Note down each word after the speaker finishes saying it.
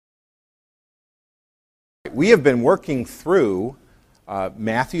We have been working through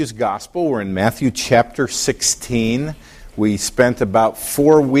Matthew's Gospel. We're in Matthew chapter 16. We spent about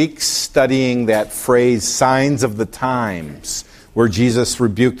 4 weeks studying that phrase, signs of the times, where Jesus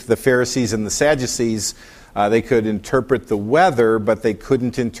rebuked the Pharisees and the Sadducees. They could interpret the weather, but they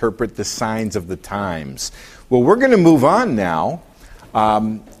couldn't interpret the signs of the times. Well, we're going to move on now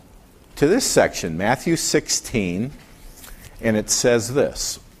to this section, Matthew 16, and it says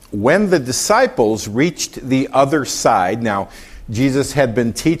this. When the disciples reached the other side, now Jesus had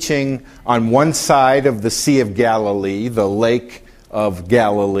been teaching on one side of the Sea of Galilee, the Lake of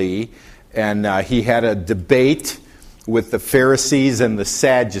Galilee, and he had a debate with the Pharisees and the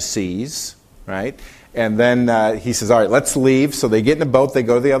Sadducees, right? And then he says, all right, let's leave. So they get in a boat, they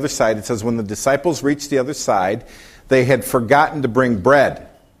go to the other side. It says, when the disciples reached the other side, they had forgotten to bring bread.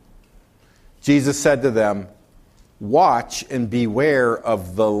 Jesus said to them, watch and beware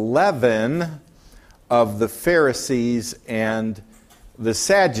of the leaven of the Pharisees and the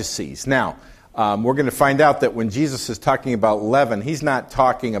Sadducees. Now, we're going to find out that when Jesus is talking about leaven, he's not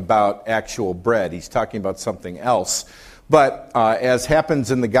talking about actual bread. He's talking about something else. But as happens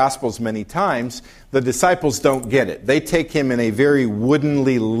in the Gospels many times, the disciples don't get it. They take him in a very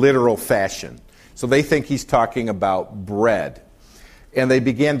woodenly literal fashion. So they think he's talking about bread. And they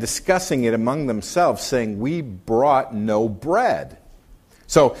began discussing it among themselves, saying, we brought no bread.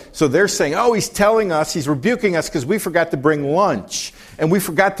 So they're saying, oh, he's telling us, he's rebuking us because we forgot to bring lunch. And we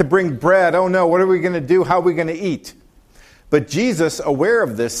forgot to bring bread. Oh no, what are we going to do? How are we going to eat? But Jesus, aware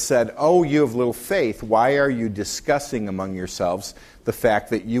of this, said, oh, you have little faith. Why are you discussing among yourselves the fact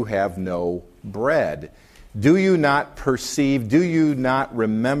that you have no bread? Do you not perceive, do you not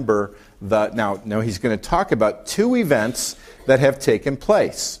remember Now he's going to talk about two events that have taken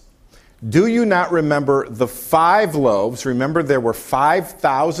place. Do you not remember the 5 loaves? Remember, there were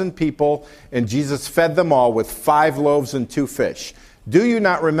 5,000 people, and Jesus fed them all with 5 loaves and 2 fish. Do you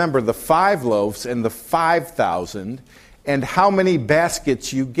not remember the 5 loaves and the 5,000, and how many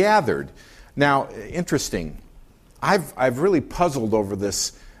baskets you gathered? Now, interesting. I've really puzzled over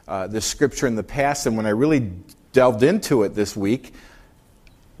this scripture in the past, and when I really delved into it this week,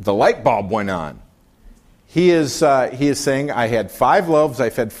 the light bulb went on. He is saying, I had 5 loaves,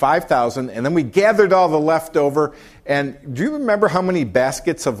 I fed 5,000, and then we gathered all the leftover. And do you remember how many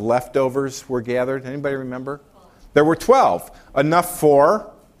baskets of leftovers were gathered? Anybody remember? There were 12, enough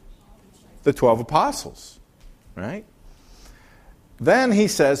for the 12 apostles, right? Then he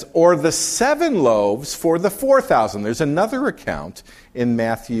says, or the 7 loaves for the 4,000. There's another account in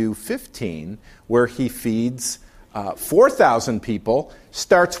Matthew 15 where he feeds 4,000 people,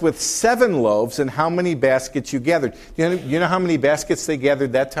 starts with 7 loaves, and how many baskets you gathered. You know how many baskets they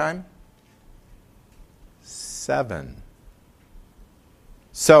gathered that time? 7.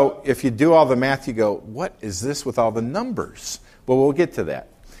 So if you do all the math, you go, what is this with all the numbers? Well, we'll get to that.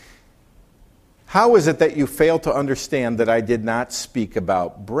 How is it that you fail to understand that I did not speak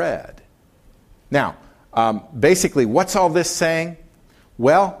about bread? Now, basically, what's all this saying?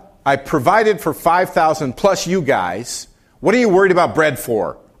 Well, I provided for 5,000 plus you guys. What are you worried about bread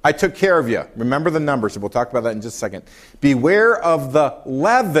for? I took care of you. Remember the numbers. We'll talk about that in just a second. Beware of the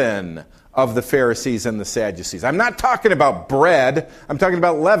leaven of the Pharisees and the Sadducees. I'm not talking about bread. I'm talking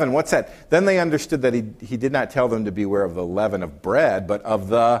about leaven. What's that? Then they understood that he did not tell them to beware of the leaven of bread, but of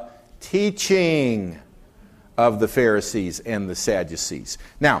the teaching of the Pharisees and the Sadducees.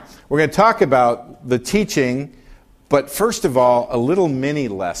 Now, we're going to talk about the teaching. But first of all, a little mini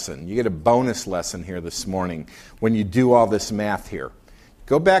lesson. You get a bonus lesson here this morning when you do all this math here.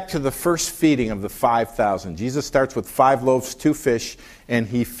 Go back to the first feeding of the 5,000. Jesus starts with 5 loaves, 2 fish, and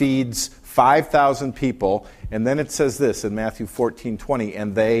he feeds 5,000 people. And then it says this in Matthew 14:20,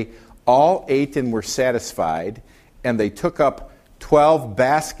 and they all ate and were satisfied, and they took up 12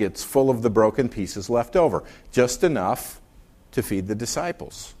 baskets full of the broken pieces left over. Just enough to feed the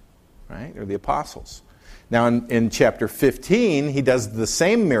disciples, right, or the apostles. Now, in chapter 15, he does the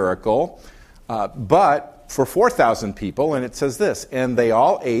same miracle, but for 4,000 people, and it says this, and they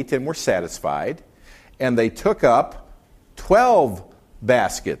all ate and were satisfied, and they took up 12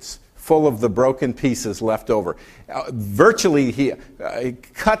 baskets full of the broken pieces left over. Virtually, he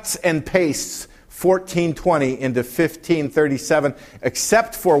cuts and pastes 14:20 into 15:37,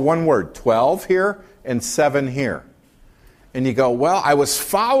 except for one word, 12 here and 7 here. And you go, well, I was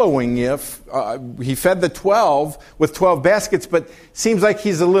following you. He fed the 12 with 12 baskets, but seems like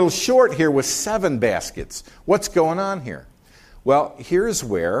he's a little short here with 7 baskets. What's going on here? Well, here's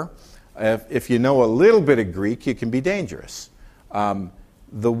where, if you know a little bit of Greek, you can be dangerous.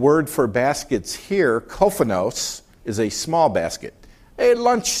 The word for baskets here, kophanos, is a small basket, a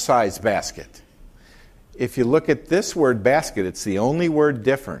lunch-sized basket. if you look at this word basket, it's the only word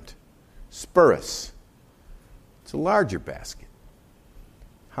different. Spurus. It's a larger basket.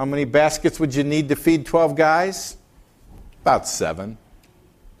 How many baskets would you need to feed 12 guys? About 7.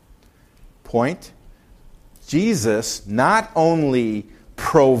 Point. Jesus not only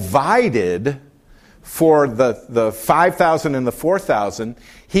provided for the 5,000 and the 4,000,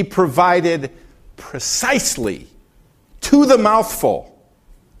 he provided precisely to the mouthful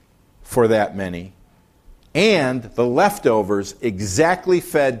for that many, and the leftovers exactly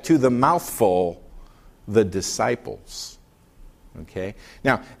fed to the mouthful the disciples. Okay?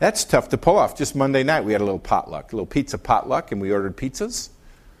 Now, that's tough to pull off. Just Monday night, we had a little potluck, a little pizza potluck, and we ordered pizzas.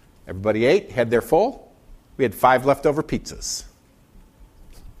 Everybody ate, had their full. We had 5 leftover pizzas.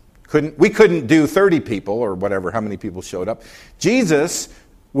 We couldn't do 30 people, or whatever, how many people showed up. Jesus,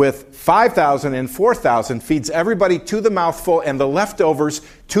 with 5,000 and 4,000, feeds everybody to the mouthful, and the leftovers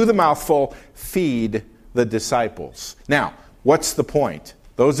to the mouthful feed the disciples. Now, what's the point?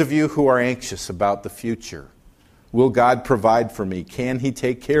 Those of you who are anxious about the future, will God provide for me? Can he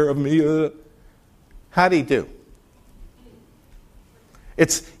take care of me? How'd he do?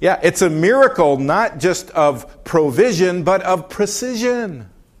 It's a miracle not just of provision, but of precision.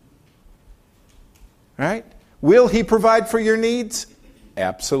 Right? Will he provide for your needs?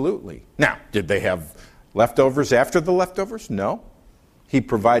 Absolutely. Now, did they have leftovers after the leftovers? No. He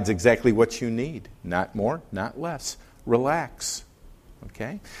provides exactly what you need. Not more, not less. Relax.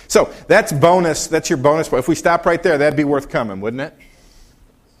 Okay? So, that's bonus. That's your bonus. If we stop right there, that'd be worth coming, wouldn't it?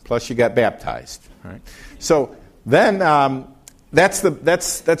 Plus you got baptized. All right? So, then that's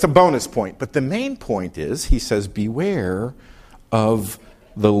a bonus point. But the main point is, he says, beware of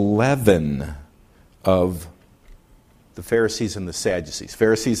the leaven of the Pharisees and the Sadducees.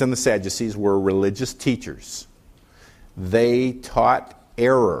 Pharisees and the Sadducees were religious teachers. They taught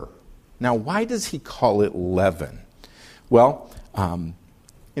error. Now, why does he call it leaven? Well,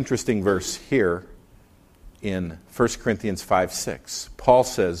 interesting verse here in 1 Corinthians 5:6. Paul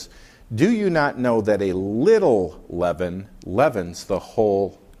says, do you not know that a little leaven leavens the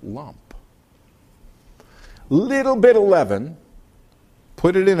whole lump? Little bit of leaven,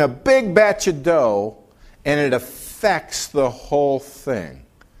 put it in a big batch of dough, and it affects the whole thing.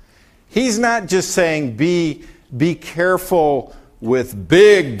 He's not just saying be careful with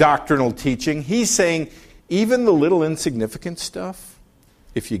big doctrinal teaching. He's saying even the little insignificant stuff,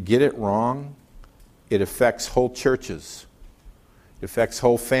 if you get it wrong, it affects whole churches. It affects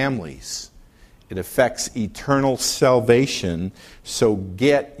whole families. It affects eternal salvation. So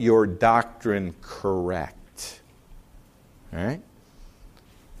get your doctrine correct. All right?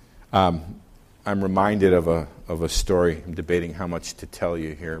 I'm reminded of a story. I'm debating how much to tell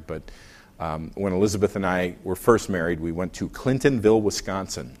you here, but when Elizabeth and I were first married, we went to Clintonville,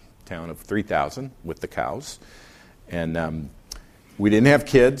 Wisconsin, town of 3,000 with the cows. And we didn't have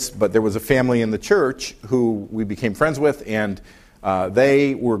kids, but there was a family in the church who we became friends with, and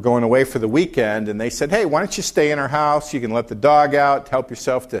they were going away for the weekend, and they said, hey, why don't you stay in our house? You can let the dog out, help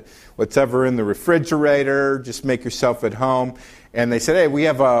yourself to whatever in the refrigerator, just make yourself at home. And they said, hey, we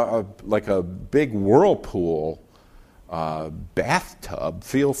have a big Whirlpool bathtub.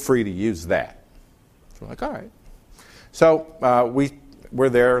 Feel free to use that. So we're like, all right. So we were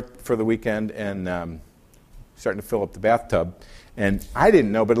there for the weekend and starting to fill up the bathtub. And I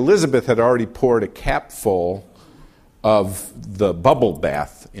didn't know, but Elizabeth had already poured a cap full of the bubble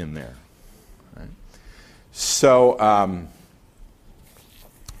bath in there. Right? So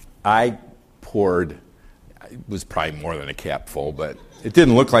I poured, it was probably more than a cap full, but it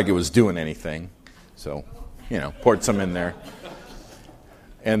didn't look like it was doing anything. So, poured some in there.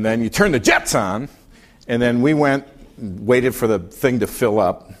 And then you turn the jets on, and then we waited for the thing to fill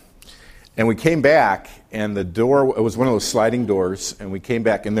up. And we came back, and the door, it was one of those sliding doors, and we came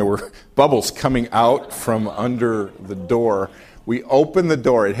back, and there were bubbles coming out from under the door. We opened the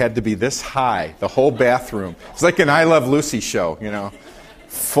door. It had to be this high, the whole bathroom. It's like an I Love Lucy show,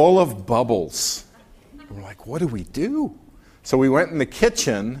 full of bubbles. We're like, what do we do? So we went in the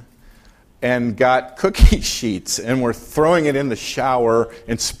kitchen and got cookie sheets, and we're throwing it in the shower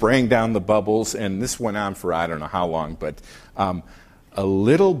and spraying down the bubbles, and this went on for I don't know how long, but a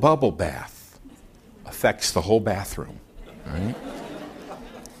little bubble bath affects the whole bathroom. All right?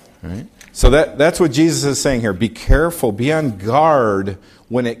 All right? So that's what Jesus is saying here. Be careful, be on guard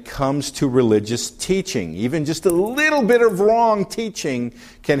when it comes to religious teaching. Even just a little bit of wrong teaching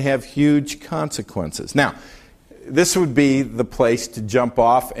can have huge consequences. Now, this would be the place to jump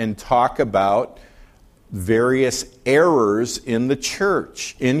off and talk about various errors in the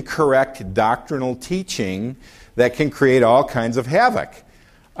church, incorrect doctrinal teaching that can create all kinds of havoc.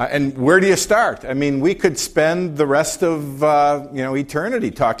 And where do you start? I mean, we could spend the rest of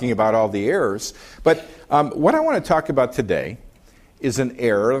eternity talking about all the errors. But what I want to talk about today is an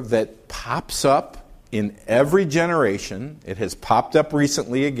error that pops up in every generation. It has popped up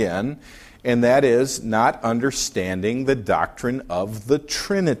recently again, and that is not understanding the doctrine of the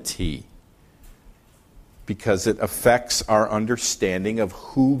Trinity, because it affects our understanding of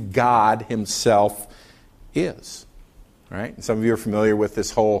who God himself is. Right? And some of you are familiar with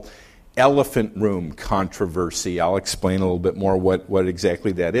this whole elephant room controversy. I'll explain a little bit more what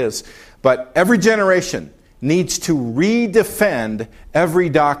exactly that is. But every generation needs to redefend every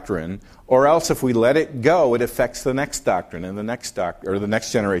doctrine, or else if we let it go, it affects the next doctrine and the next or the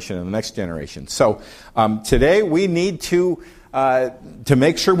next generation and the next generation. So today we need to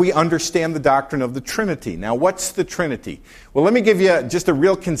make sure we understand the doctrine of the Trinity. Now, what's the Trinity? Well, let me give you just a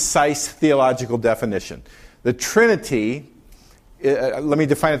real concise theological definition. The Trinity, let me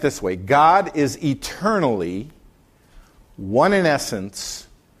define it this way. God is eternally one in essence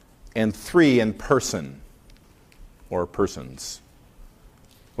and three in person, or persons.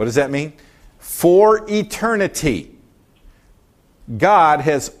 What does that mean? For eternity, God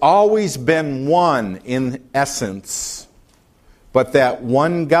has always been one in essence, but that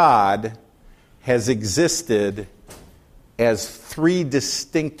one God has existed as three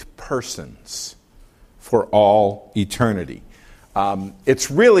distinct persons for all eternity.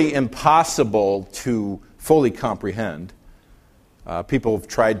 It's really impossible to fully comprehend. People have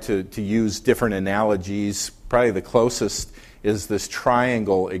tried to use different analogies. Probably the closest is this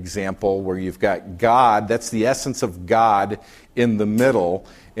triangle example where you've got God, that's the essence of God, in the middle,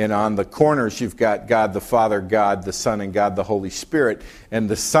 and on the corners you've got God the Father, God the Son, and God the Holy Spirit. And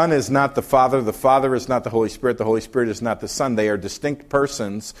the Son is not the Father is not the Holy Spirit is not the Son. They are distinct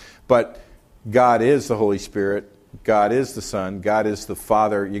persons, but God is the Holy Spirit, God is the Son, God is the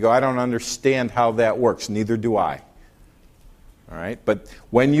Father. You go, I don't understand how that works. Neither do I. All right? But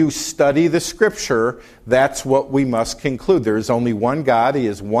when you study the Scripture, that's what we must conclude. There is only one God. He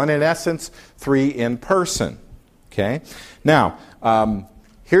is one in essence, three in person. Okay? Now,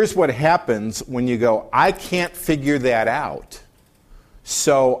 here's what happens when you go, I can't figure that out.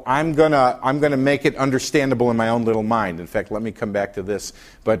 So I'm gonna make it understandable in my own little mind. In fact, let me come back to this.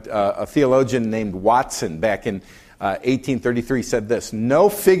 But a theologian named Watson back in 1833 said this: no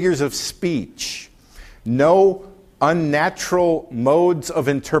figures of speech, no unnatural modes of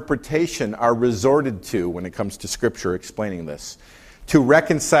interpretation are resorted to when it comes to Scripture explaining this, to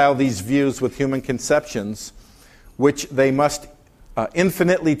reconcile these views with human conceptions, which they must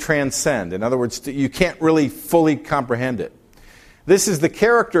infinitely transcend. In other words, you can't really fully comprehend it. This is the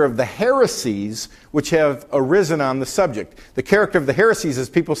character of the heresies which have arisen on the subject. The character of the heresies is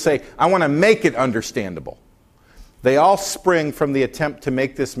people say, I want to make it understandable. They all spring from the attempt to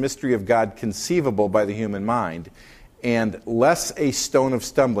make this mystery of God conceivable by the human mind, and less a stone of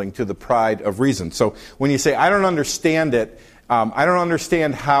stumbling to the pride of reason. So when you say, I don't understand it, I don't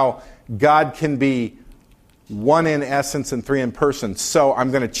understand how God can be one in essence and three in person, so I'm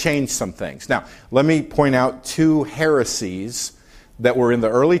going to change some things. Now, let me point out two heresies that were in the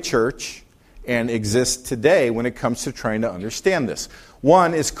early church and exist today when it comes to trying to understand this.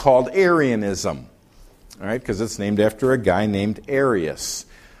 One is called Arianism, all right, because it's named after a guy named Arius.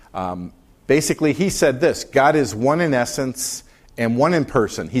 Basically, he said this: God is one in essence and one in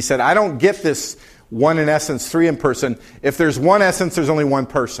person. He said, I don't get this one in essence, three in person. If there's one essence, there's only one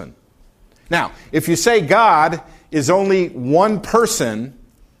person. Now, if you say God is only one person,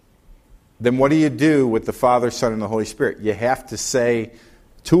 then what do you do with the Father, Son, and the Holy Spirit? You have to say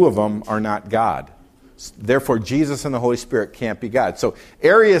two of them are not God. Therefore, Jesus and the Holy Spirit can't be God. So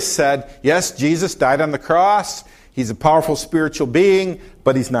Arius said, yes, Jesus died on the cross. He's a powerful spiritual being,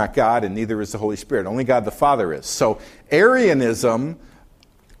 but he's not God, and neither is the Holy Spirit. Only God the Father is. So Arianism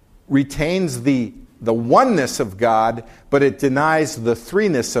retains the oneness of God, but it denies the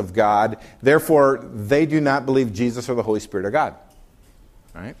threeness of God. Therefore, they do not believe Jesus or the Holy Spirit are God.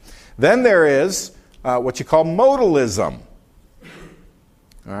 All right? Then there is what you call modalism.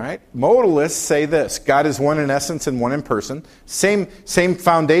 All right? Modalists say this: God is one in essence and one in person. Same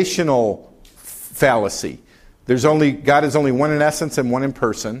foundational fallacy. God is only one in essence and one in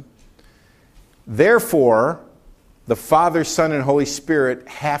person. Therefore, the Father, Son, and Holy Spirit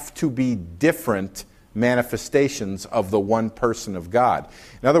have to be different manifestations of the one person of God.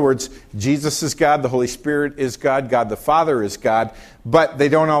 In other words, Jesus is God, the Holy Spirit is God, God the Father is God, but they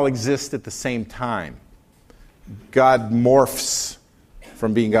don't all exist at the same time. God morphs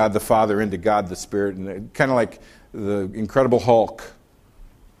from being God the Father into God the Spirit, and kind of like the Incredible Hulk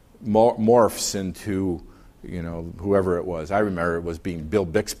morphs into whoever it was. I remember it was being Bill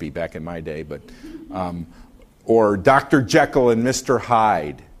Bixby back in my day, but or Dr. Jekyll and Mr.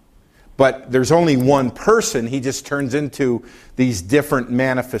 Hyde. But there's only one person. He just turns into these different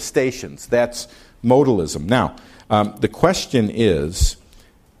manifestations. That's modalism. Now, the question is,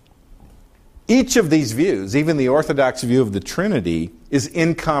 each of these views, even the Orthodox view of the Trinity, is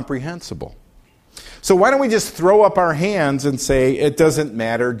incomprehensible. So why don't we just throw up our hands and say, it doesn't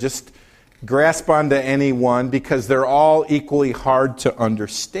matter, just grasp onto any one because they're all equally hard to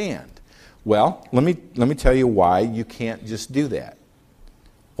understand. Well, let me tell you why you can't just do that.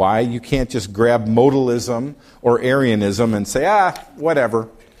 Why you can't just grab modalism or Arianism and say, whatever.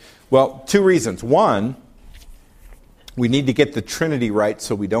 Well, two reasons. One, we need to get the Trinity right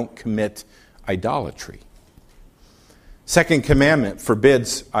so we don't commit idolatry. Second commandment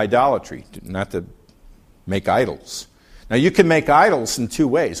forbids idolatry, not to make idols. Now, you can make idols in two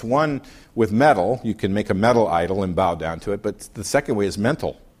ways. One, with metal. You can make a metal idol and bow down to it. But the second way is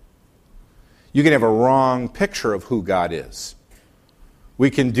mental. You can have a wrong picture of who God is. We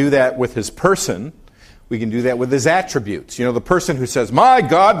can do that with his person. We can do that with his attributes. The person who says, my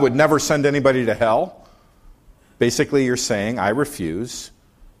God would never send anybody to hell. Basically, you're saying, I refuse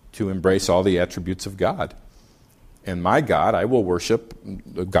to embrace all the attributes of God. And my God, I will worship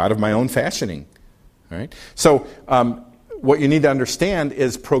the God of my own fashioning. All right? So, what you need to understand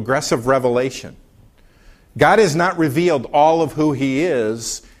is progressive revelation. God has not revealed all of who he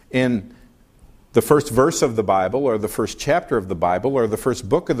is in the first verse of the Bible, or the first chapter of the Bible, or the first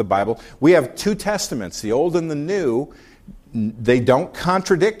book of the Bible. We have two testaments, the Old and the New. They don't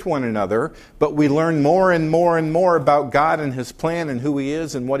contradict one another, but we learn more and more and more about God and his plan and who he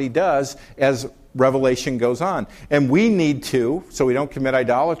is and what he does as Revelation goes on. And we need to, so we don't commit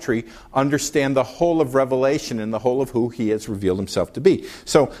idolatry, understand the whole of Revelation and the whole of who he has revealed himself to be.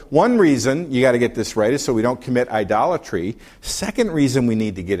 So one reason you got to get this right is so we don't commit idolatry. Second reason we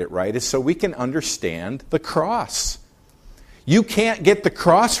need to get it right is so we can understand the cross. You can't get the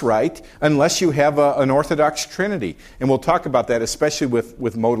cross right unless you have an Orthodox Trinity. And we'll talk about that, especially with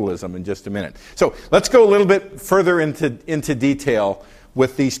modalism in just a minute. So let's go a little bit further into detail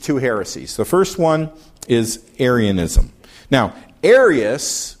with these two heresies. The first one is Arianism. Now,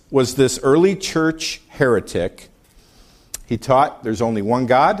 Arius was this early church heretic. He taught there's only one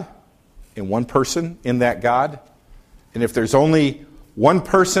God and one person in that God. And if there's only one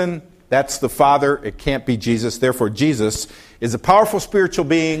person, that's the Father. It can't be Jesus. Therefore, Jesus is a powerful spiritual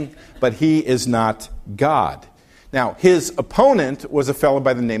being, but he is not God. Now, his opponent was a fellow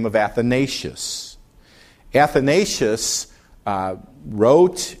by the name of Athanasius. Athanasius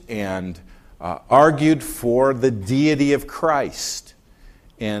wrote and argued for the deity of Christ.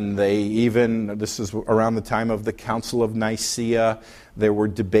 And this is around the time of the Council of Nicaea, there were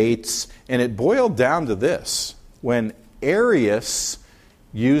debates, and it boiled down to this. When Arius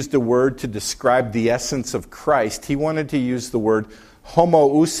used a word to describe the essence of Christ, he wanted to use the word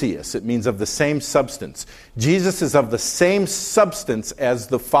homoousios. It means of the same substance. Jesus is of the same substance as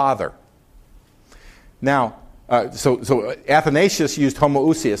the Father. Now, so Athanasius used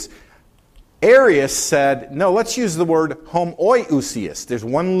homoousios. Arius said, no, let's use the word homoiousios. There's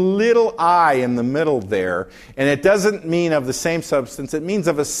one little I in the middle there, and it doesn't mean of the same substance. It means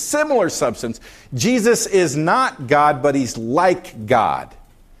of a similar substance. Jesus is not God, but he's like God.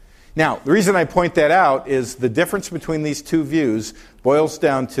 Now, the reason I point that out is the difference between these two views boils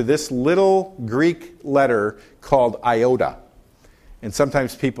down to this little Greek letter called iota. And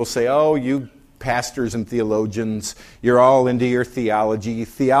sometimes people say, oh, you pastors and theologians, you're all into your theology.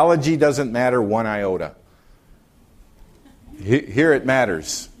 Theology doesn't matter one iota. Here it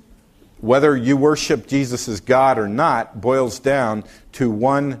matters. Whether you worship Jesus as God or not boils down to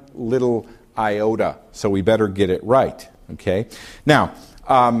one little iota. So we better get it right. Okay? Now,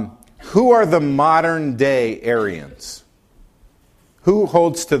 who are the modern day Arians? Who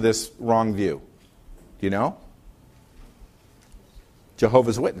holds to this wrong view? Do you know?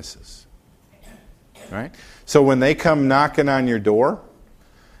 Jehovah's Witnesses. Right? So when they come knocking on your door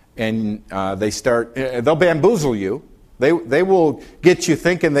and they'll bamboozle you. They will get you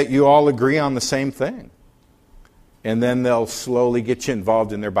thinking that you all agree on the same thing. And then they'll slowly get you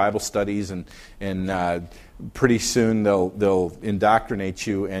involved in their Bible studies, and pretty soon they'll indoctrinate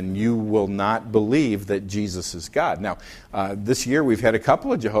you, and you will not believe that Jesus is God. Now, this year we've had a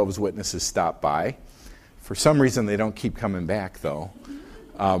couple of Jehovah's Witnesses stop by. For some reason they don't keep coming back, though.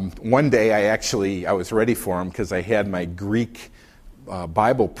 One day I was ready for them because I had my Greek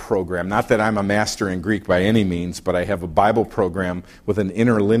Bible program. Not that I'm a master in Greek by any means, but I have a Bible program with an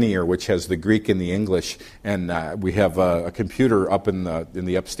interlinear, which has the Greek and the English. And we have a computer up in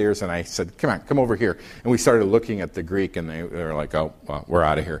the upstairs. And I said, come over here. And we started looking at the Greek, and they were like, oh, well, we're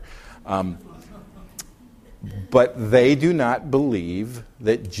out of here. But they do not believe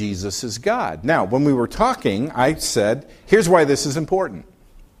that Jesus is God. Now, when we were talking, I said, here's why this is important.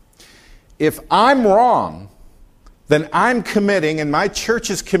 If I'm wrong, then I'm committing, and my church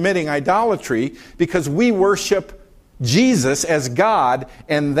is committing idolatry because we worship Jesus as God,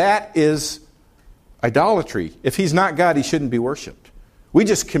 and that is idolatry. If he's not God, he shouldn't be worshipped. We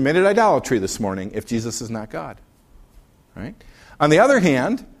just committed idolatry this morning if Jesus is not God. Right? On the other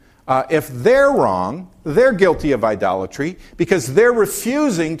hand, if they're wrong, they're guilty of idolatry because they're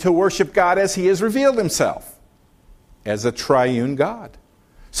refusing to worship God as he has revealed himself, as a triune God.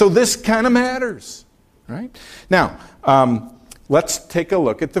 So this kind of matters. Right? Now, let's take a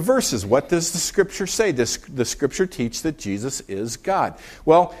look at the verses. What does the Scripture say? Does the Scripture teach that Jesus is God?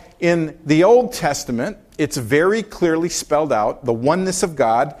 Well, in the Old Testament, it's very clearly spelled out. The oneness of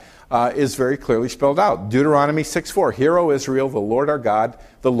God is very clearly spelled out. Deuteronomy 6:4, Hear, O Israel, the Lord our God,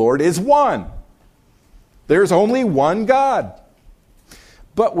 the Lord is one. There's only one God.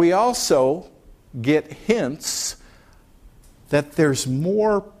 But we also get hints that there's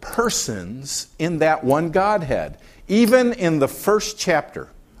more persons in that one Godhead. Even in the first chapter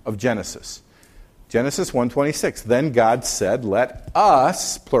of Genesis. Genesis 1:26, Then God said, Let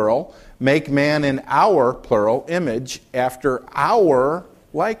us, plural, make man in our, plural, image after our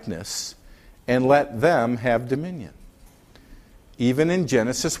likeness, and let them have dominion. Even in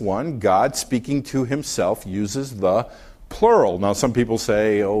Genesis 1, God speaking to himself uses the plural. Now some people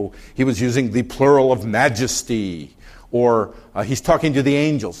say, oh, he was using the plural of majesty, or he's talking to the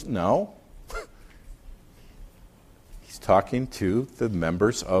angels. No. He's talking to the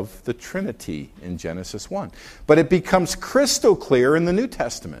members of the Trinity in Genesis 1. But it becomes crystal clear in the New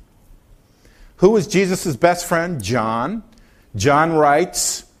Testament. Who was Jesus' best friend? John. John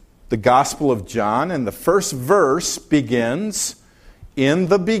writes the Gospel of John, and the first verse begins, In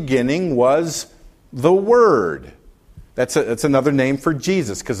the beginning was the Word. That's another name for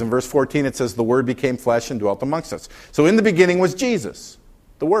Jesus, because in verse 14 it says, The Word became flesh and dwelt amongst us. So in the beginning was Jesus,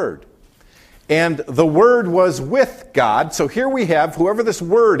 the Word. And the Word was with God. So here we have, whoever this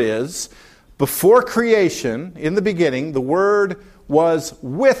Word is, before creation, in the beginning, the Word was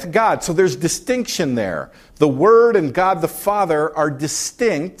with God. So there's distinction there. The Word and God the Father are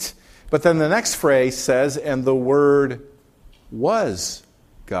distinct. But then the next phrase says, and the Word was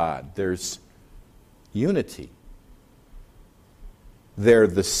God. There's unity. They're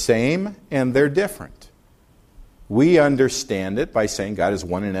the same and they're different. We understand it by saying God is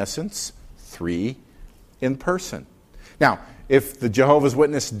one in essence, three in person. Now, if the Jehovah's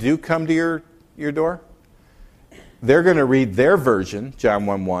Witnesses do come to your door, they're going to read their version, John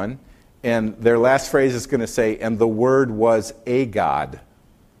 1:1, and their last phrase is going to say, and the Word was a God.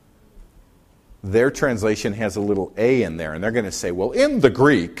 Their translation has a little a in there, and they're going to say, well, in the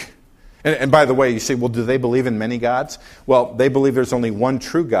Greek, and by the way, you say, well, do they believe in many gods? Well, they believe there's only one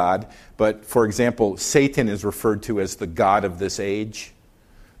true God, but for example, Satan is referred to as the god of this age.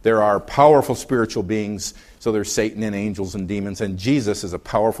 There are powerful spiritual beings, so there's Satan and angels and demons, and Jesus is a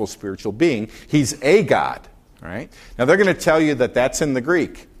powerful spiritual being. He's a God. Right? Now they're going to tell you that that's in the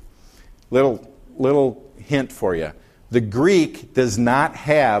Greek. Little hint for you. The Greek does not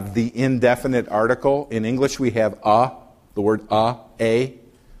have the indefinite article. In English we have the word a.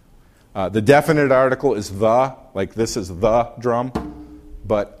 The definite article is the, like this is the drum,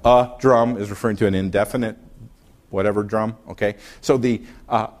 but a drum is referring to an indefinite whatever drum, okay? So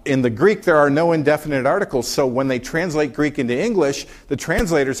in the Greek, there are no indefinite articles, so when they translate Greek into English, the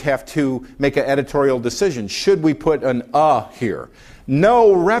translators have to make an editorial decision. Should we put an here?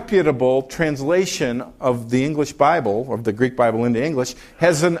 No reputable translation of the English Bible, of the Greek Bible into English,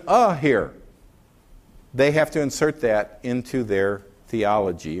 has an here. They have to insert that into their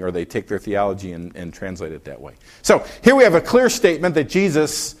theology, or they take their theology and translate it that way. So here we have a clear statement that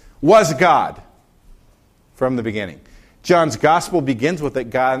Jesus was God from the beginning. John's gospel begins with it.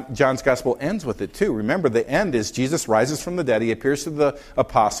 John's gospel ends with it too. Remember, the end is Jesus rises from the dead. He appears to the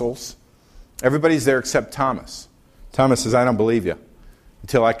apostles. Everybody's there except Thomas. Thomas says, I don't believe you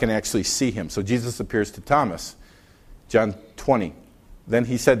until I can actually see him. So Jesus appears to Thomas. John 20. Then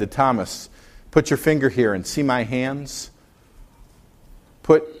he said to Thomas, put your finger here and see my hands.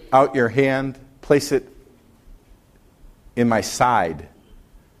 Put out your hand, place it in my side.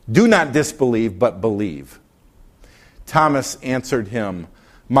 Do not disbelieve, but believe. Thomas answered him,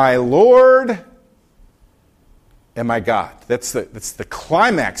 my Lord am I God? That's the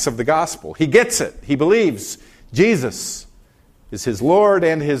climax of the gospel. He gets it. He believes Jesus is his Lord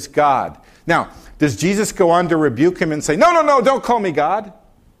and his God. Now, does Jesus go on to rebuke him and say, no, don't call me God?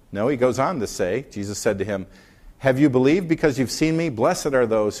 No, he goes on to say, Jesus said to him, have you believed because you've seen me? Blessed are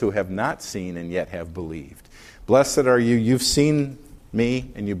those who have not seen and yet have believed. Blessed are you, you've seen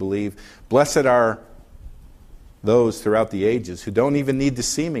me and you believe. Blessed are those throughout the ages who don't even need to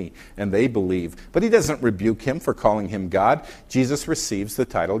see me and they believe. But he doesn't rebuke him for calling him God. Jesus receives the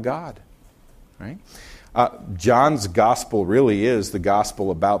title God. Right? John's gospel really is the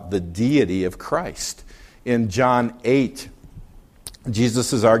gospel about the deity of Christ. In John 8,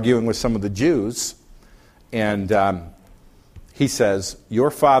 Jesus is arguing with some of the Jews, and he says,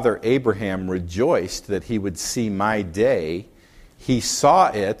 your father Abraham rejoiced that he would see my day. He saw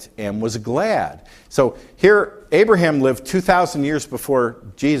it and was glad. So here, Abraham lived 2,000 years before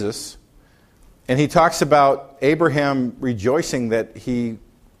Jesus, and he talks about Abraham rejoicing that he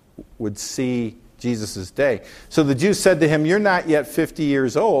would see Jesus' day. So the Jews said to him, you're not yet 50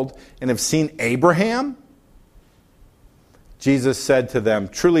 years old and have seen Abraham? Jesus said to them,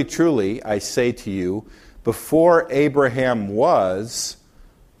 truly, truly, I say to you, before Abraham was,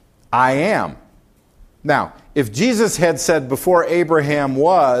 I am. Now, if Jesus had said, before Abraham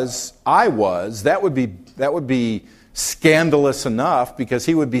was, I was, that would be scandalous enough, because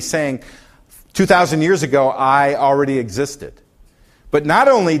he would be saying, 2,000 years ago, I already existed. But not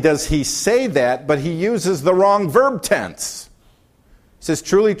only does he say that, but he uses the wrong verb tense. He says,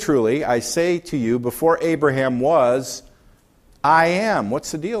 truly, truly, I say to you, before Abraham was, I am.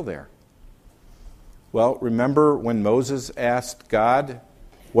 What's the deal there? Well, remember when Moses asked God,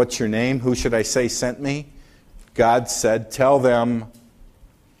 what's your name? Who should I say sent me? God said, tell them,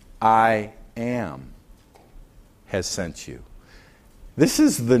 I am has sent you. This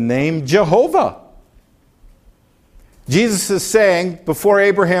is the name Jehovah. Jesus is saying, before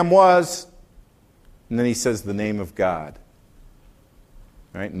Abraham was, and then he says the name of God.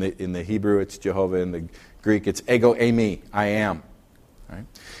 Right? In the Hebrew, it's Jehovah. In the Greek, it's ego eimi, I am. Right?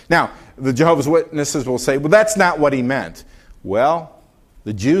 Now, the Jehovah's Witnesses will say, well, that's not what he meant. Well,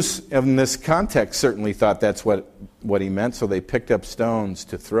 the Jews in this context certainly thought that's what he meant, so they picked up stones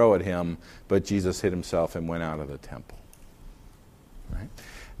to throw at him, but Jesus hid himself and went out of the temple. Right?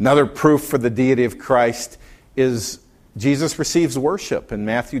 Another proof for the deity of Christ is Jesus receives worship in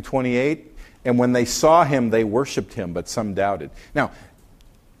Matthew 28, and when they saw him, they worshiped him, but some doubted. Now,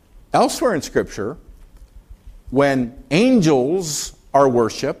 elsewhere in Scripture, when angels are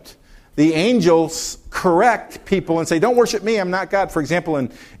worshipped, the angels correct people and say, don't worship me, I'm not God. For example, in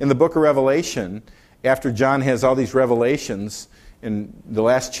the book of Revelation, after John has all these revelations, in the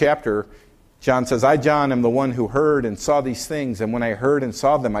last chapter, John says, I, John, am the one who heard and saw these things, and when I heard and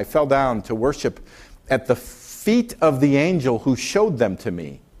saw them, I fell down to worship at the feet of the angel who showed them to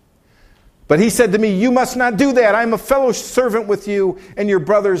me. But he said to me, you must not do that. I am a fellow servant with you and your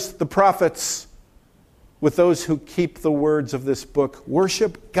brothers, the prophets, with those who keep the words of this book.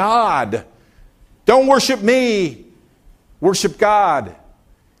 Worship God. Don't worship me. Worship God.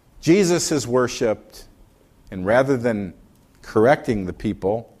 Jesus is worshipped, and rather than correcting the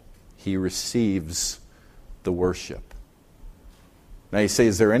people, he receives the worship. Now you say,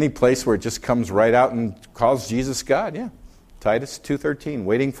 is there any place where it just comes right out and calls Jesus God? Yeah. Titus 2:13,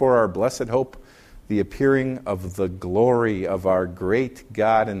 waiting for our blessed hope, the appearing of the glory of our great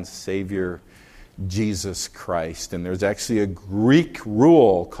God and Savior, Jesus Christ. And there's actually a Greek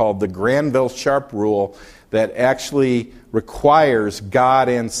rule called the Granville-Sharp rule that actually requires God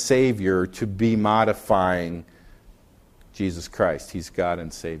and Savior to be modifying Jesus Christ. He's God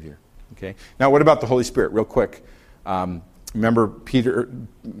and Savior. Okay. Now, what about the Holy Spirit? Real quick. Remember, Peter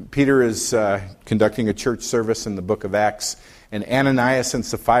is conducting a church service in the book of Acts, and Ananias and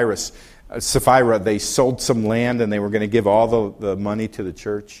Sapphira, they sold some land and they were going to give all the money to the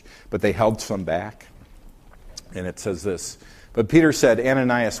church, but they held some back. And it says this, but Peter said,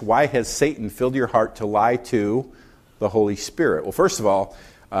 Ananias, why has Satan filled your heart to lie to the Holy Spirit? Well, first of all,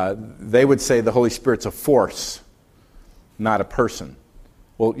 they would say the Holy Spirit's a force, not a person.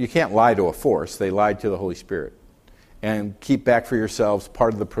 Well, you can't lie to a force. They lied to the Holy Spirit. And keep back for yourselves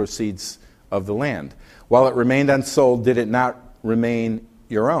part of the proceeds of the land. While it remained unsold, did it not remain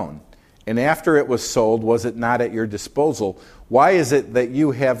your own? And after it was sold, was it not at your disposal? Why is it that you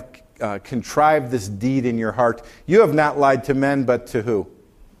have contrived this deed in your heart? You have not lied to men, but to who?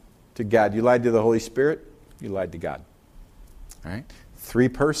 To God. You lied to the Holy Spirit, you lied to God. All right? 3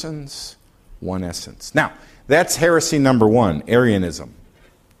 persons, 1 essence. Now, that's heresy number 1, Arianism.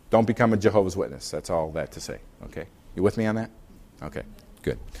 Don't become a Jehovah's Witness. That's all that to say. Okay? You with me on that? Okay,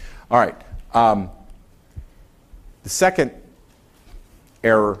 good. All right. The second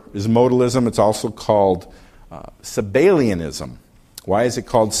error is modalism. It's also called Sabellianism. Why is it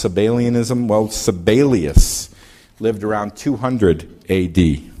called Sabellianism? Well, Sabellius lived around 200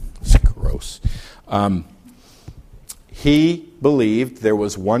 A.D. It's gross. He believed there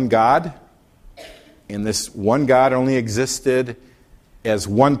was one God, and this one God only existed as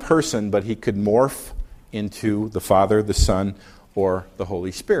one person, but he could morph into the Father, the Son, or the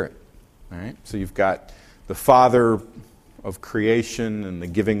Holy Spirit. All right? So you've got the Father of creation and the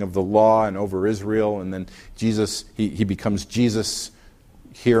giving of the law and over Israel, and then Jesus, he becomes Jesus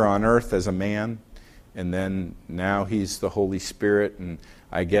here on earth as a man, and then now he's the Holy Spirit, and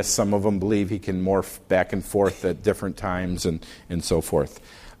I guess some of them believe he can morph back and forth at different times and so forth.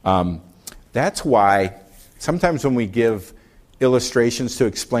 That's why sometimes when we give illustrations to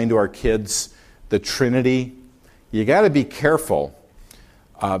explain to our kids the Trinity, you got to be careful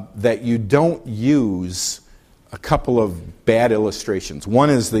that you don't use a couple of bad illustrations. One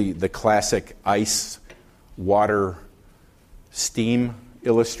is the classic ice, water, steam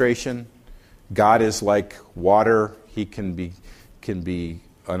illustration. God is like water. He can be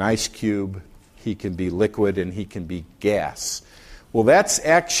an ice cube. He can be liquid, and he can be gas. Well, that's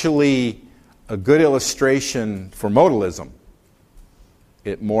actually a good illustration for modalism.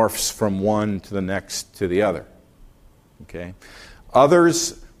 It morphs from one to the next to the other. Okay.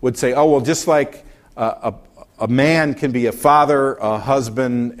 Others would say, oh, well, just like a man can be a father, a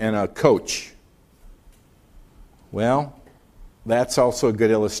husband, and a coach. Well, that's also a good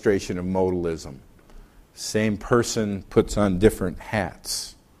illustration of modalism. Same person puts on different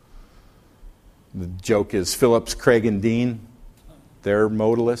hats. The joke is Phillips, Craig, and Dean, they're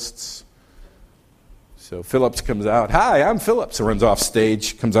modalists. So Phillips comes out, hi, I'm Phillips, and runs off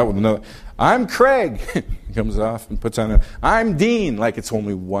stage, comes out with another, I'm Craig, comes off and puts on I'm Dean, like it's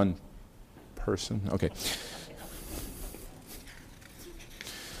only one person. Okay.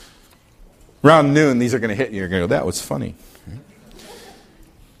 Around noon, these are going to hit you. You're going to go, that was funny.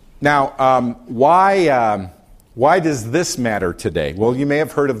 Now, why does this matter today? Well, you may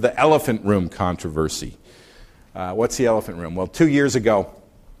have heard of the elephant room controversy. What's the elephant room? Well, 2 years ago,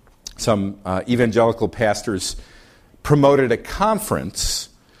 some evangelical pastors promoted a conference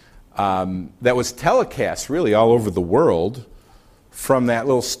that was telecast really all over the world from that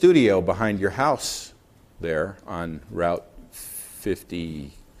little studio behind your house there on Route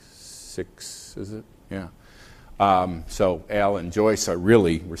 56, is it? Yeah. So Al and Joyce are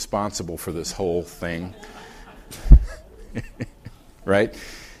really responsible for this whole thing. Right?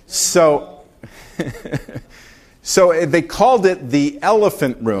 So they called it the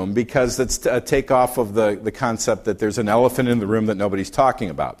elephant room because it's a takeoff of the concept that there's an elephant in the room that nobody's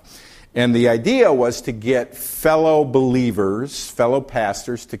talking about. And the idea was to get fellow believers, fellow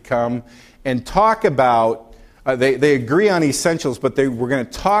pastors to come and talk about, they agree on essentials, but they were going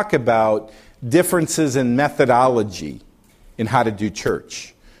to talk about differences in methodology in how to do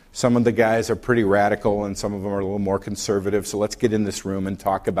church. Some of the guys are pretty radical and some of them are a little more conservative, so let's get in this room and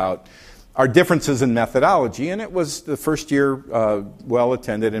talk about our differences in methodology. And it was the first year well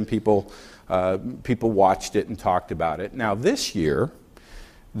attended, and people watched it and talked about it. Now this year,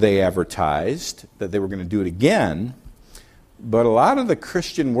 they advertised that they were going to do it again, but a lot of the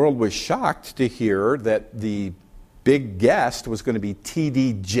Christian world was shocked to hear that the big guest was going to be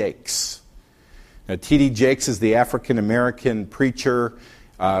T.D. Jakes. Now, T.D. Jakes is the African-American preacher.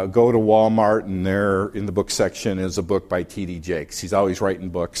 Go to Walmart, and there in the book section is a book by T.D. Jakes. He's always writing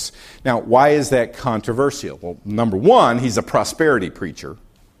books. Now, why is that controversial? Well, number one, he's a prosperity preacher,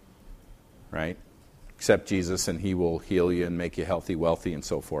 right? Accept Jesus and he will heal you and make you healthy, wealthy, and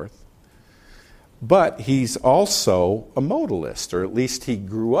so forth. But he's also a modalist, or at least he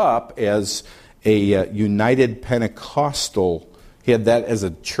grew up as a United Pentecostal. He had that as a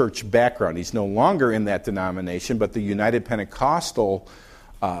church background. He's no longer in that denomination, but the United Pentecostal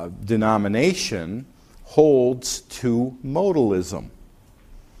denomination holds to modalism.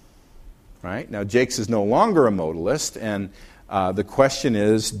 Right? Now, Jakes is no longer a modalist, and the question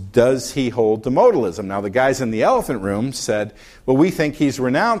is, does he hold to modalism? Now, the guys in the elephant room said, well, we think he's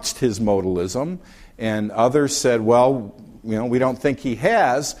renounced his modalism, and others said, well, we don't think he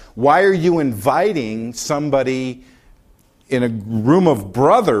has. Why are you inviting somebody in a room of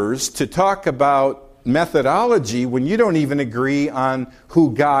brothers to talk about methodology when you don't even agree on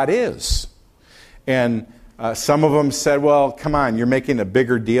who God is? And some of them said, well, come on, you're making a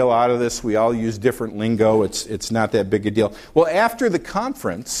bigger deal out of this. We all use different lingo. It's not that big a deal. Well, after the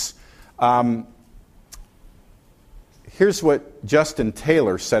conference, here's what Justin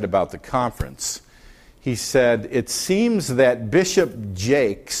Taylor said about the conference. He said, it seems that Bishop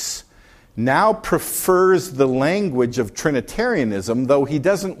Jakes now prefers the language of Trinitarianism, though he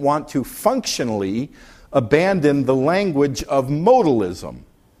doesn't want to functionally abandon the language of modalism.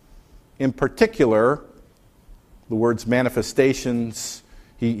 In particular, the words manifestations,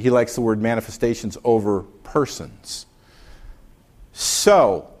 he likes the word manifestations over persons.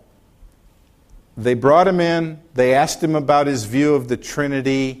 So, they brought him in, they asked him about his view of the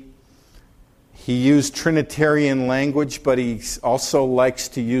Trinity. He used Trinitarian language, but he also likes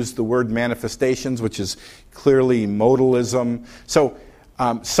to use the word manifestations, which is clearly modalism. So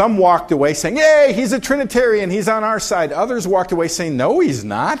some walked away saying, yay, he's a Trinitarian, he's on our side. Others walked away saying, no, he's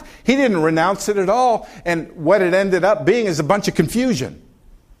not. He didn't renounce it at all. And what it ended up being is a bunch of confusion.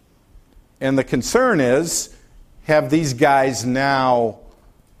 And the concern is, have these guys now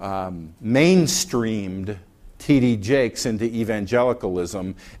mainstreamed T.D. Jakes into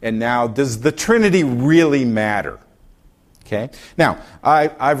evangelicalism, and now does the Trinity really matter? Okay. Now,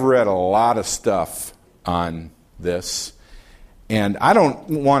 I've read a lot of stuff on this, and I don't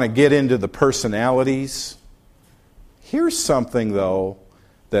want to get into the personalities. Here's something, though,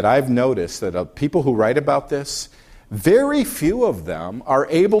 that I've noticed, that people who write about this, very few of them are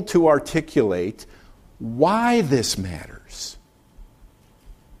able to articulate why this matters.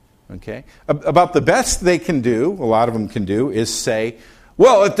 Okay? About the best they can do, a lot of them can do, is say,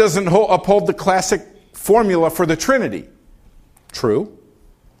 well, it doesn't uphold the classic formula for the Trinity. True.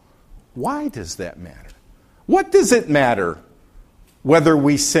 Why does that matter? What does it matter whether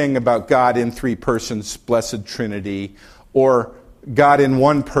we sing about God in three persons, blessed Trinity, or God in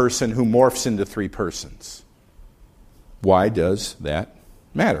one person who morphs into three persons? Why does that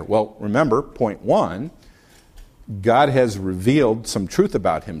matter? Well, remember, point one, God has revealed some truth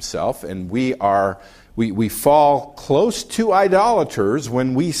about himself, and we fall close to idolaters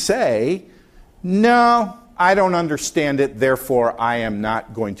when we say, no, I don't understand it, therefore I am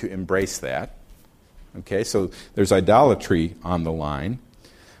not going to embrace that. Okay, so there's idolatry on the line.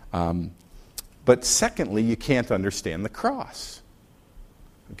 But secondly, you can't understand the cross.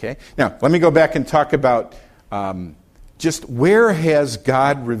 Okay, now let me go back and talk about just where has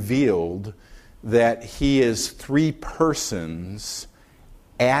God revealed that he is three persons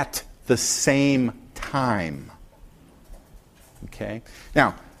at the same time. Okay?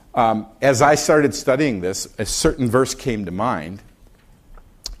 Now, as I started studying this, a certain verse came to mind.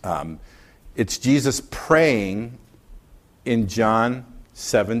 It's Jesus praying in John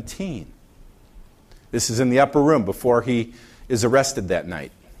 17. This is in the upper room before he is arrested that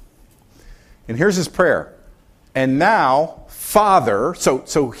night. And here's his prayer. And now, Father,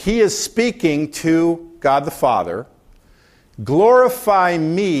 so he is speaking to God the Father, glorify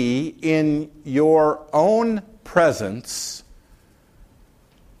me in your own presence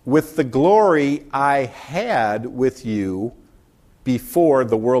with the glory I had with you before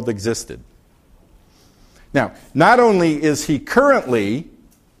the world existed. Now, not only is he currently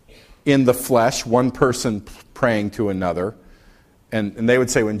in the flesh, one person praying to another, and they would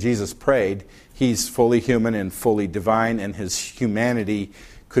say when Jesus prayed, he's fully human and fully divine, and his humanity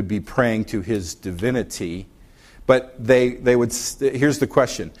could be praying to his divinity. But they would. Here's the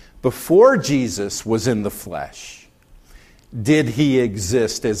question. Before Jesus was in the flesh, did he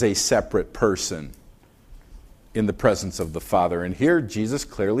exist as a separate person in the presence of the Father? And here Jesus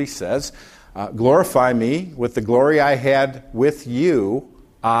clearly says, glorify me with the glory I had with you,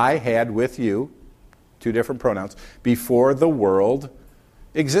 two different pronouns, before the world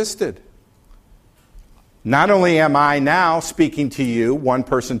existed. Not only am I now speaking to you, one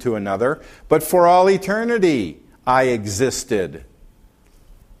person to another, but for all eternity I existed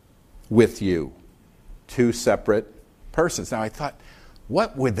with you, two separate persons. Now I thought,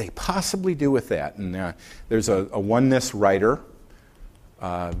 what would they possibly do with that? And there's a oneness writer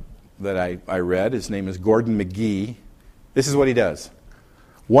that I read. His name is Gordon McGee. This is what he does.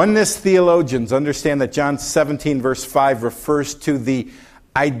 Oneness theologians understand that John 17 verse 5 refers to the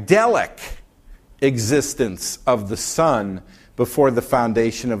idyllic existence of the Son before the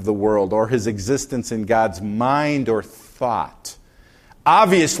foundation of the world, or his existence in God's mind or thought.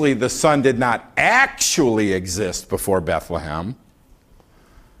 Obviously, the Son did not actually exist before Bethlehem.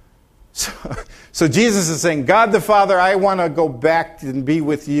 So Jesus is saying, God the Father, I want to go back and be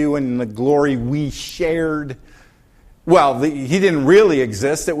with you in the glory we shared. Well, he didn't really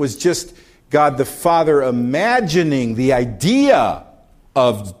exist. It was just God the Father imagining the idea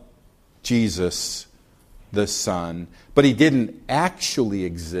of Jesus the Son, but he didn't actually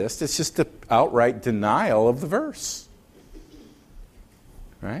exist. It's just an outright denial of the verse.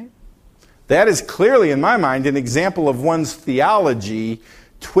 Right? That is clearly, in my mind, an example of one's theology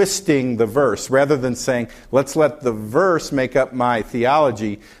twisting the verse. Rather than saying, let's let the verse make up my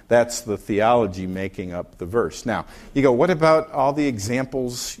theology, that's the theology making up the verse. Now, you go, what about all the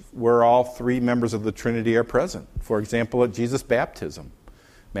examples where all three members of the Trinity are present? For example, at Jesus' baptism.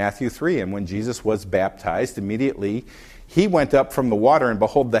 Matthew 3, and when Jesus was baptized, immediately he went up from the water, and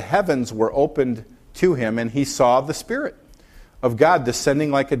behold, the heavens were opened to him, and he saw the Spirit of God descending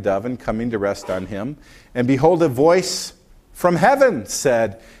like a dove and coming to rest on him. And behold, a voice from heaven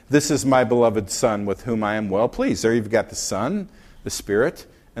said, "This is my beloved Son, with whom I am well pleased." There you've got the Son, the Spirit,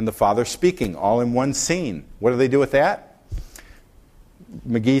 and the Father speaking, all in one scene. What do they do with that?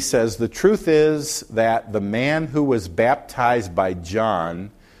 McGee says, the truth is that the man who was baptized by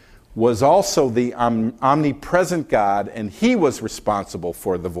John was also the omnipresent God, and he was responsible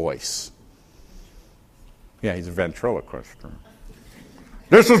for the voice. Yeah, he's a ventriloquist.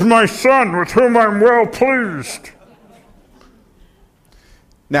 "This is my Son, with whom I'm well pleased."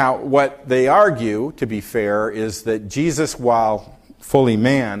 Now, what they argue, to be fair, is that Jesus, while fully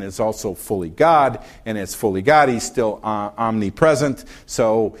man, is also fully God, and as fully God, he's still omnipresent,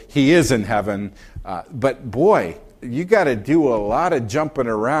 so he is in heaven. But boy, you got to do a lot of jumping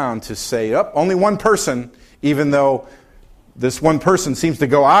around to say, only one person, even though this one person seems to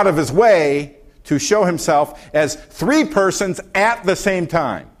go out of his way to show himself as three persons at the same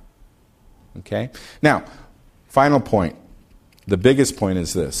time. Okay? Now, final point. The biggest point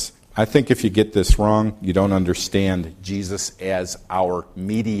is this. I think if you get this wrong, you don't understand Jesus as our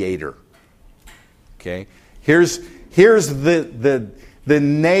mediator. Okay? Here's the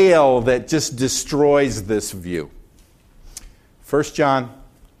nail that just destroys this view. 1 John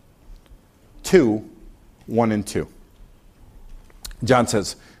 2, 1 and 2. John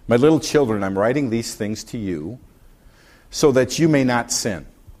says, "My little children, I'm writing these things to you so that you may not sin.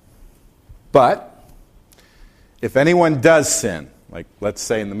 But if anyone does sin," like let's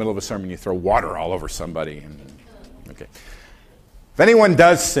say in the middle of a sermon you throw water all over somebody. Okay. If anyone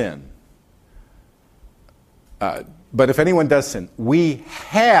does sin, but if anyone does sin, we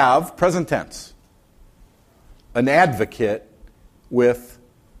have, present tense, an advocate with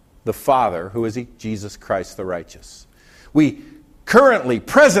the Father. Who is he? Jesus Christ the righteous. We currently,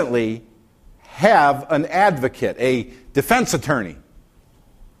 presently, have an advocate, a defense attorney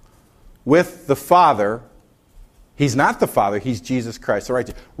with the Father. He's not the Father, he's Jesus Christ the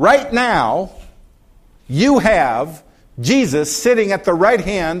righteous. Right now, you have Jesus sitting at the right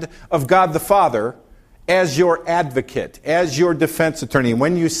hand of God the Father as your advocate, as your defense attorney.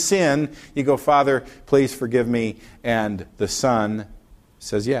 When you sin, you go, "Father, please forgive me." And the Son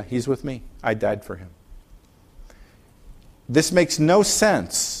says, "Yeah, he's with me. I died for him." This makes no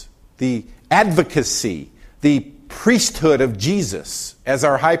sense. The advocacy, the priesthood of Jesus as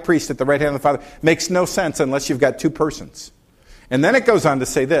our high priest at the right hand of the Father makes no sense unless you've got two persons. And then it goes on to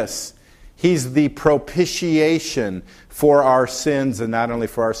say this. He's the propitiation for our sins, and not only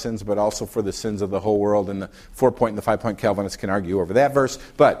for our sins, but also for the sins of the whole world. And the 4-point and the 5-point Calvinists can argue over that verse.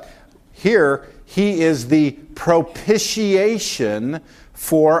 But here, he is the propitiation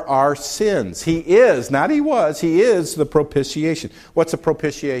for our sins. He is, not he was, he is the propitiation. What's a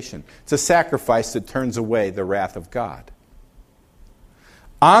propitiation? It's a sacrifice that turns away the wrath of God.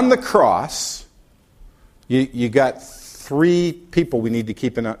 On the cross, you got three people we need to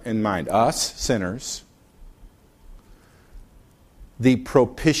keep in mind. Us, sinners. The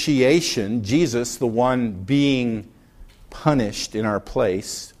propitiation, Jesus, the one being punished in our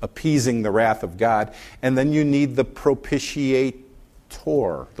place, appeasing the wrath of God. And then you need the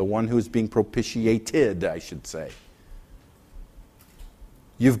propitiator, the one who is being propitiated, I should say.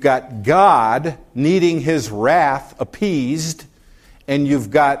 You've got God needing his wrath appeased, and you've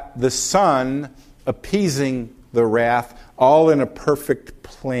got the Son appeasing the wrath, all in a perfect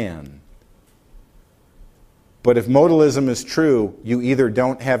plan. But if modalism is true, you either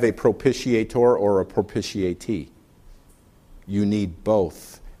don't have a propitiator or a propitiatee. You need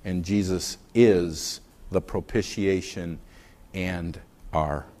both, and Jesus is the propitiation and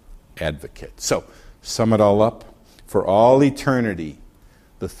our advocate. So, sum it all up. For all eternity,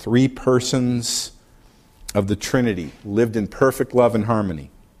 the three persons of the Trinity lived in perfect love and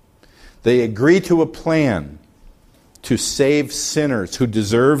harmony. They agree to a plan to save sinners who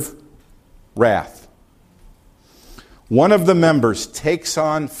deserve wrath. One of the members takes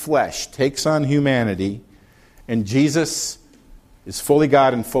on flesh, takes on humanity, and Jesus is fully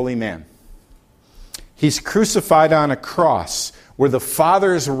God and fully man. He's crucified on a cross where the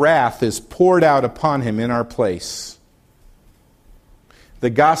Father's wrath is poured out upon him in our place. The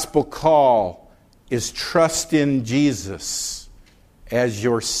gospel call is trust in Jesus as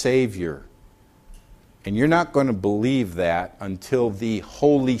your Savior. And you're not going to believe that until the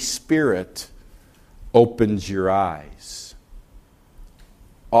Holy Spirit opens your eyes.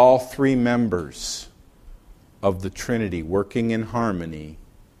 All three members of the Trinity working in harmony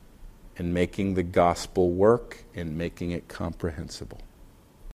and making the gospel work and making it comprehensible.